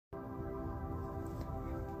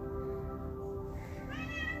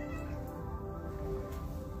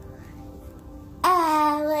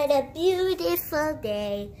a beautiful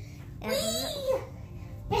day. And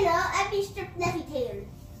hello, I'm Mr. Fluffy Tail.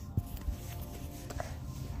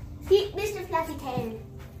 See, Mr. Fluffy Tail.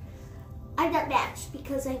 I'm not Max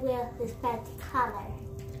because I wear this fancy collar.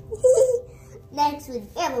 Max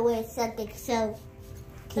would never wear something so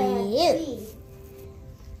cute.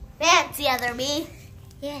 Fancy other me.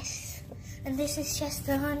 Yes, and this is just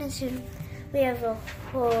the honest room. We have a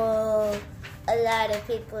lot of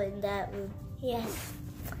people in that room. Yes,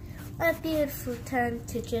 what a beautiful time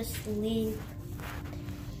to just leave.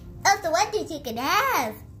 Oh, the wonders you can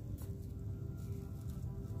have.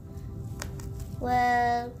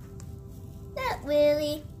 Well, not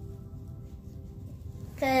really,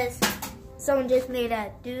 because someone just made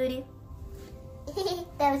a duty.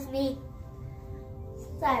 That was me.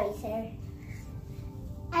 Sorry, sir.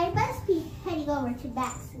 I must be heading over to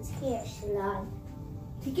Max's hair salon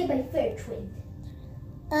to get my fur trimmed.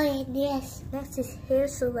 Oh, and yes, Max's hair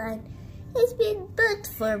salon has been booked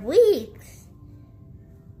for weeks.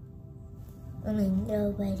 Only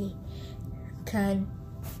nobody can.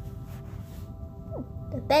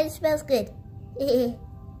 The bed smells good.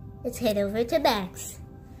 Let's head over to Max.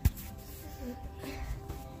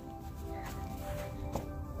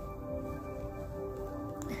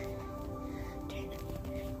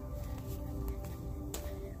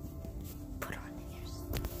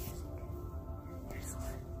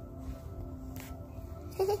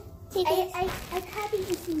 I'm happy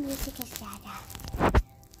to see music as Dada.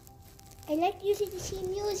 I like using to see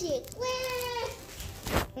music. Where?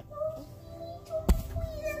 I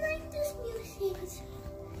like this music.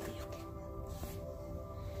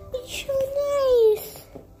 It's so nice.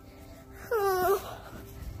 Oh.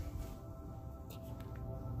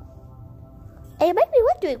 I might be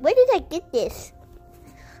wondering, where did I get this?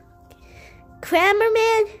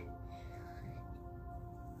 Crammerman?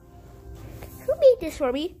 Who made this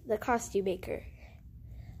for me? The costume maker.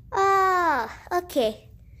 Ah, okay.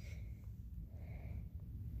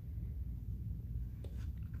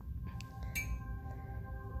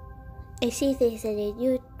 I see things in a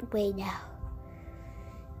new way now.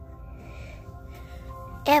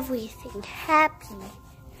 Everything happy.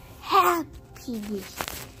 Happiness.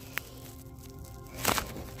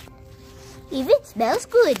 Even smells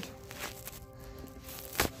good.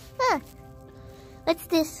 Huh. What's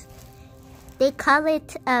this? They call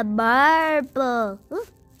it a marble. Ooh.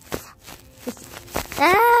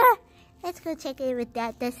 Let's go check in with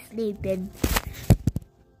Dad that's sleeping.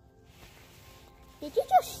 Did you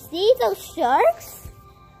just see those sharks?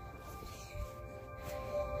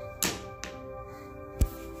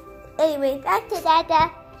 Anyway, back to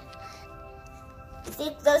Dada. I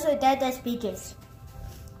think those are Dada's PJs.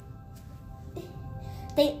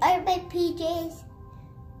 They are my PJs.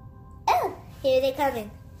 Oh, here they come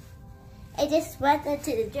in. I just brought them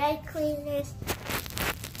to the dry cleaners.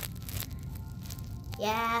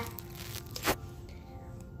 Yeah.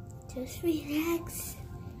 Just relax.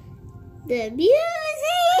 The music!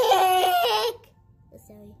 Oh,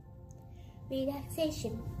 sorry.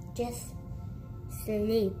 Relaxation. Just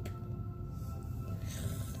sleep.